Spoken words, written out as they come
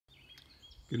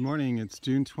Good morning. It's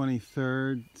June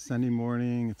 23rd, Sunday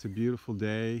morning. It's a beautiful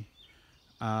day.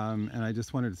 And I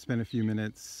just wanted to spend a few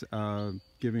minutes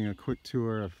giving a quick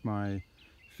tour of my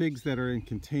figs that are in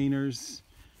containers.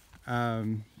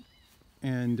 All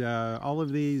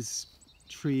of these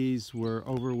trees were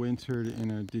overwintered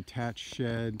in a detached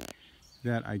shed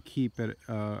that I keep at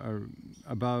or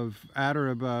above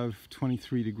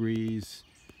 23 degrees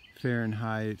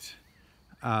Fahrenheit.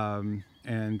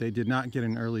 And they did not get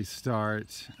an early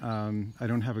start. I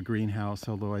don't have a greenhouse,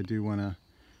 although I do want to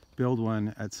build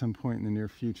one at some point in the near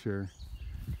future.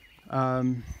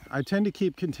 I tend to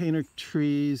keep container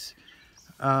trees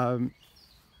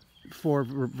for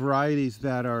varieties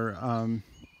that are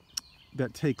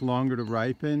that take longer to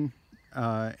ripen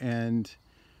and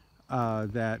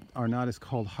that are not as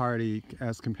cold hardy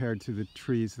as compared to the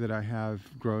trees that I have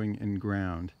growing in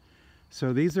ground.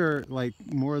 So these are like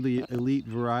more of the elite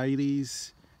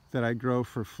varieties that I grow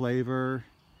for flavor,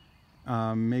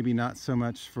 maybe not so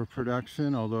much for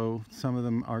production, although some of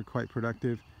them are quite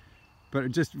productive,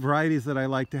 but just varieties that I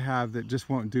like to have that just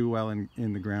won't do well in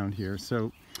the ground here.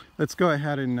 So let's go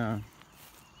ahead and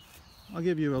I'll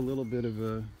give you a little bit of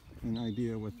an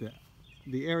idea what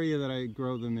the area that I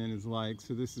grow them in is like.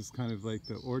 So this is kind of like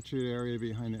the orchard area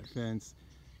behind that fence.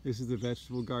 This is the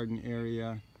vegetable garden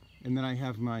area. And then I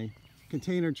have my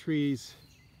container trees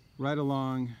right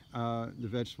along the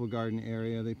vegetable garden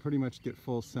area. They pretty much get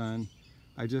full sun.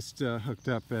 I just hooked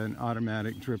up an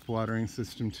automatic drip watering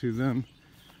system to them.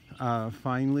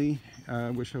 Finally, I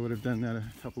wish I would have done that a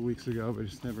couple weeks ago, but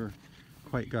just never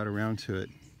quite got around to it.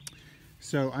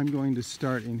 So I'm going to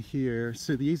start in here.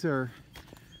 So these are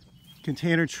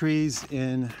container trees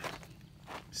in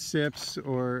sips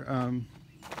or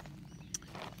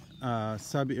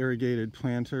sub-irrigated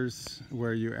planters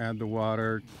where you add the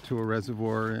water to a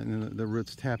reservoir and the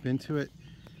roots tap into it.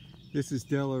 This is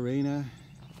Delarena,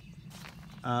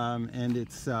 and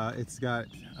it's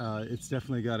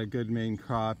definitely got a good main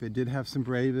crop. It did have some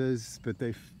bravas, but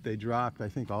they dropped. I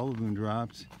think all of them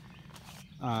dropped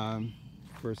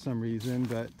for some reason,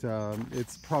 but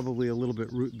it's probably a little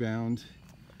bit root bound.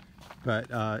 But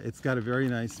it's got a very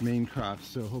nice main crop,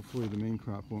 so hopefully the main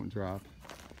crop won't drop.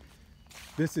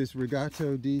 This is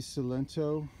Regato di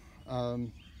Salento,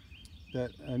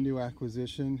 that a new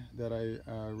acquisition that I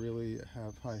really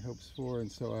have high hopes for,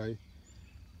 and so I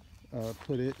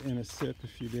put it in a sip a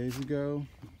few days ago.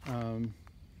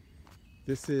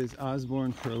 This is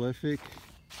Osborne Prolific.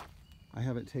 I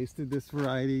haven't tasted this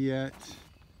variety yet.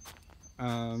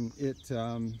 It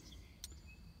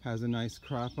has a nice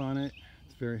crop on it.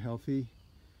 It's very healthy.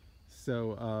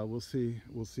 So we'll see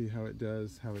how it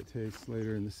does, how it tastes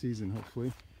later in the season,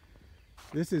 hopefully.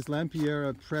 This is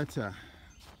Lampiera Preta,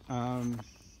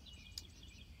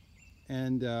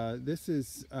 this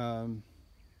is a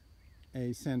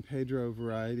San Pedro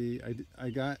variety. I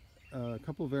got a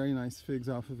couple very nice figs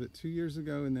off of it 2 years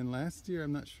ago, and then last year,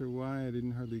 I'm not sure why, I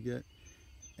didn't hardly get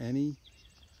any.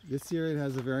 This year it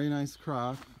has a very nice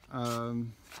crop,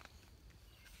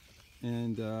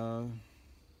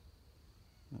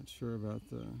 not sure about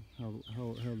how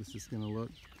this is going to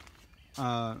look,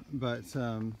 but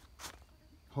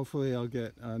hopefully I'll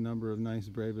get a number of nice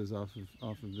bravas off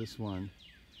of this one.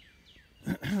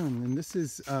 And this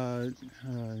is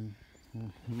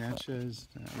Natchez.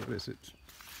 What is it?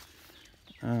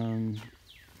 I'm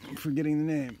forgetting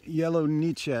the name. Yellow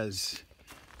Natchez,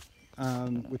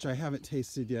 which I haven't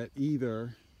tasted yet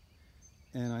either,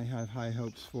 and I have high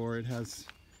hopes for. It has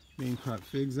main crop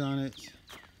figs on it.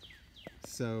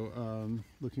 So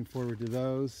looking forward to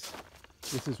those.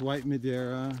 This is White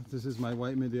Madeira. This is my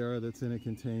White Madeira that's in a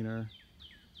container.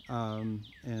 And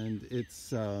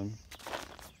it's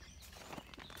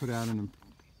put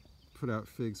out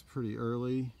figs pretty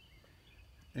early,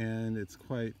 and it's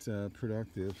quite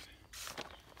productive.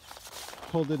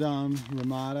 Poldodon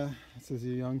Ramada. This is a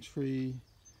young tree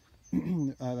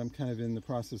that I'm kind of in the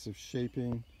process of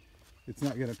shaping. It's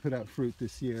not going to put out fruit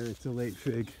this year. It's a late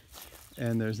fig,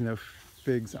 and there's no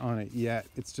figs on it yet.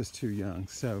 It's just too young.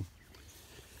 So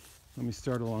let me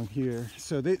start along here.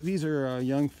 So these are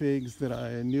young figs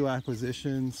that new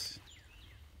acquisitions,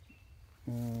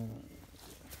 and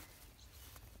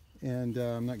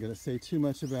I'm not going to say too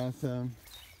much about them.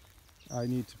 I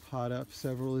need to pot up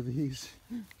several of these.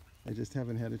 I just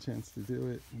haven't had a chance to do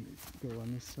it. Let me go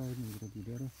on this side, maybe it'll be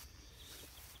better.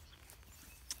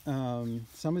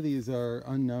 Some of these are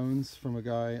unknowns from a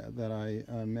guy that I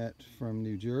met from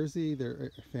New Jersey. They're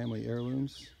family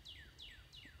heirlooms.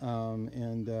 I'm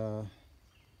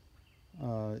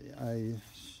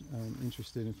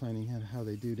interested in finding out how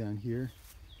they do down here.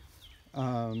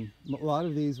 A lot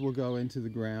of these will go into the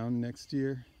ground next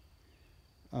year.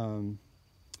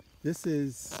 This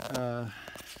is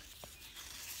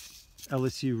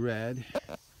LSU Red.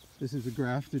 This is a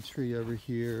grafted tree over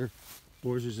here,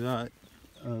 Bourgeois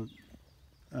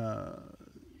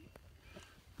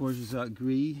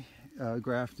Gris,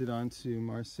 grafted onto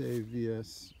Marseille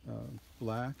Vias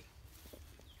Black.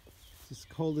 This is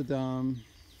Col de Dame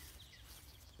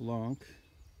Blanc.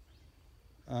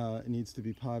 It needs to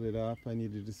be potted up. I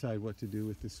need to decide what to do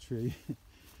with this tree.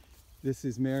 This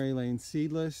is Mary Lane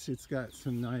Seedless. It's got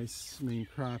some nice main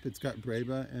crop. It's got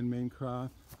Breba and main crop.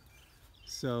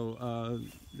 So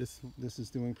this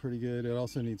is doing pretty good. It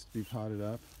also needs to be potted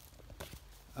up.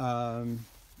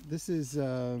 This is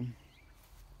an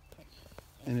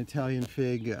Italian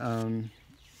fig,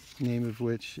 name of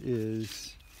which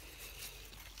is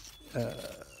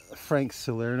Frank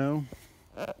Salerno.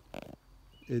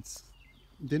 It's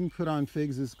didn't put on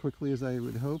figs as quickly as I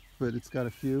would hope, but it's got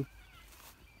a few.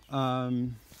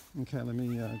 Okay, let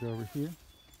me go over here.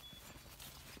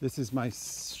 This is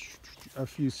a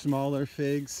few smaller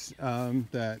figs,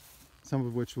 that some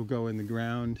of which will go in the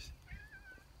ground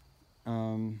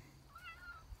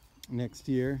next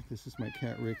year. This is my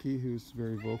cat Ricky, who's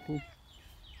very vocal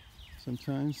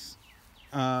sometimes.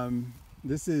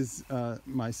 This is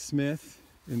my Smith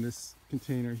in this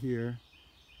container here,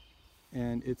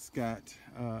 and it's got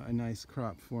a nice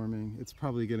crop forming. It's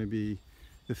probably going to be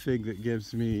the fig that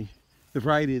gives me, the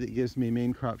variety that gives me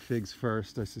main crop figs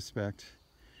first, I suspect.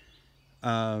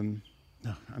 No,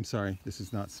 I'm sorry, this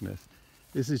is not Smith.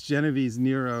 This is Genovese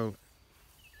Nero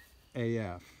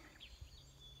AF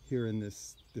here in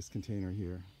this container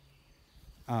here.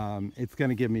 It's going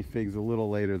to give me figs a little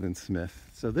later than Smith.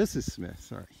 So this is Smith,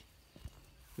 sorry.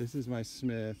 This is my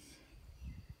Smith.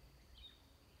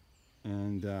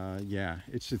 And yeah,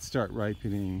 it should start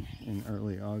ripening in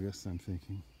early August, I'm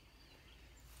thinking.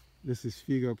 This is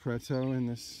Figo Preto in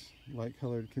this light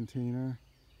colored container.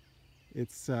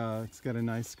 It's got a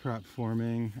nice crop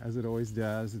forming, as it always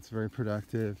does. It's very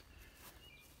productive.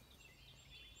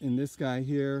 And this guy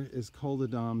here is Col de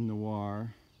Dame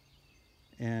Noir.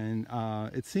 And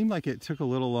it seemed like it took a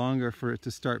little longer for it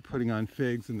to start putting on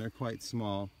figs, and they're quite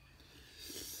small.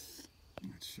 I'm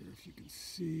not sure if you can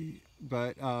see,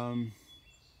 but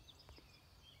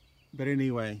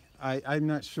anyway, I'm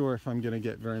not sure if I'm going to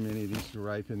get very many of these to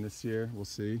ripen this year. We'll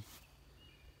see.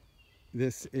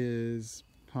 This is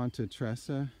Ponta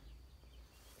Tressa.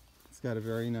 It's got a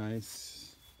very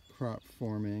nice crop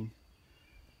forming.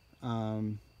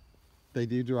 They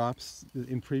do drop,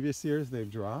 in previous years they've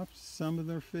dropped some of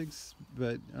their figs,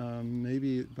 but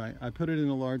maybe I put it in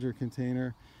a larger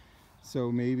container,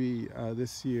 so maybe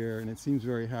this year, and it seems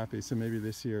very happy, so maybe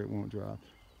this year it won't drop.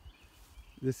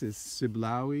 This is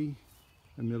Siblawi,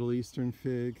 a Middle Eastern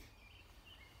fig,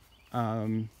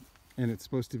 and it's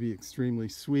supposed to be extremely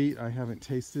sweet. I haven't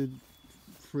tasted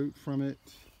fruit from it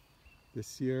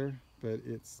this year, but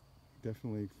it's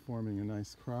definitely forming a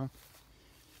nice crop.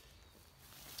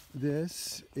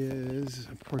 This is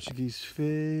a Portuguese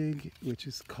fig, which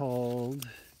is called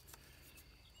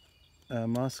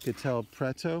Moscatel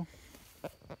Preto.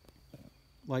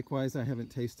 Likewise, I haven't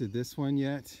tasted this one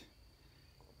yet,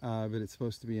 but it's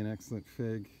supposed to be an excellent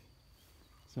fig,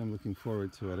 so I'm looking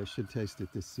forward to it. I should taste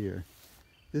it this year.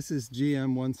 This is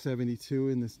GM 172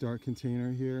 in this dark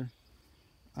container here,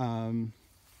 and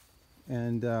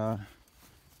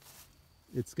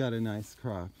it's got a nice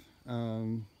crop.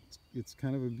 It's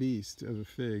kind of a beast of a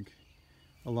fig.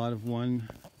 A lot of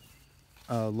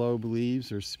lobe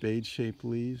leaves or spade-shaped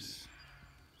leaves.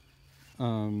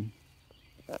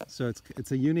 So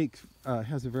it's a unique,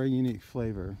 has a very unique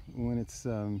flavor. When it's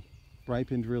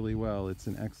ripened really well, it's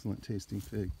an excellent tasting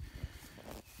fig.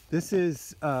 This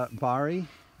is Bari,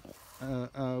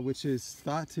 which is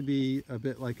thought to be a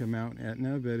bit like a Mount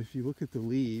Etna, but if you look at the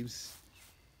leaves,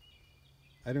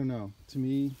 I don't know. To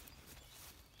me,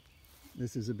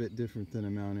 this is a bit different than a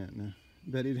Mount Etna,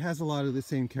 but it has a lot of the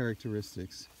same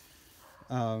characteristics,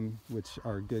 which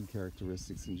are good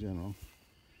characteristics in general.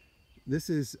 This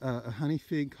is a honey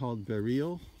fig called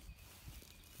Beryl,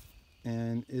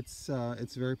 and it's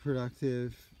very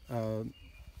productive,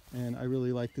 and I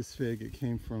really like this fig. It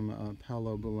came from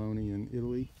Paolo Bologna in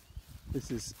Italy.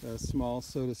 This is a small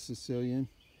Soda Sicilian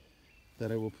that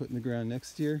I will put in the ground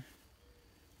next year.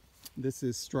 This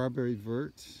is Strawberry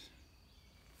Vert.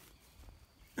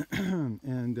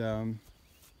 And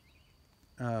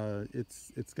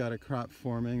it's got a crop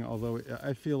forming, although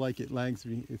I feel like it lags,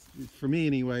 for me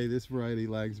anyway, this variety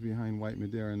lags behind White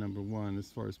Madeira #1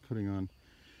 as far as putting on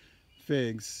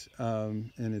figs,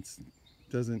 and it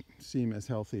doesn't seem as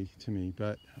healthy to me,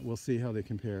 but we'll see how they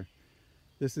compare.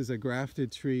 This is a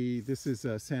grafted tree. This is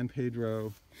a San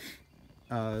Pedro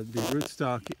the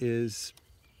rootstock is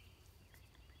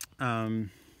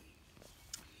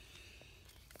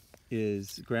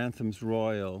Granthams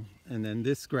royal, and then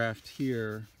this graft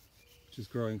here, which is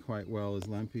growing quite well, is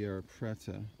Lampriera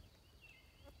preta.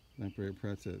 Lampriera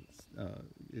preta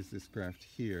is this graft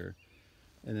here,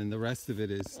 and then the rest of it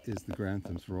is the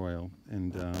Granthams royal.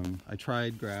 And I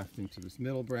tried grafting to this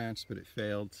middle branch, but it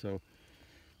failed, so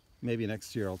maybe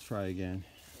next year I'll try again.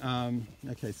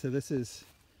 Okay, so this is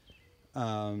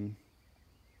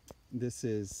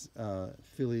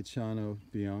Feliciano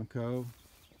Bianco,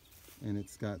 and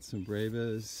it's got some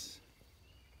bravas.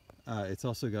 It's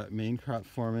also got main crop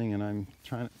forming, and I'm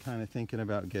kind of thinking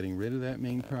about getting rid of that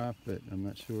main crop, but I'm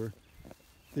not sure.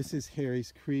 This is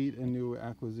Harry's Crete, a new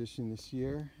acquisition this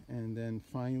year. And then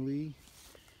finally,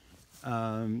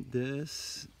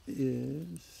 this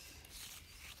is,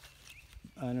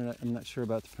 I don't know, I'm not sure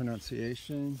about the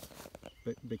pronunciation,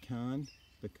 but Becan,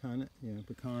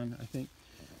 I think.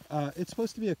 It's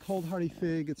supposed to be a cold hardy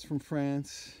fig. It's from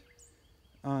France.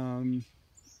 And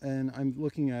I'm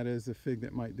looking at it as a fig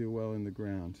that might do well in the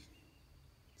ground.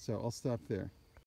 So I'll stop there.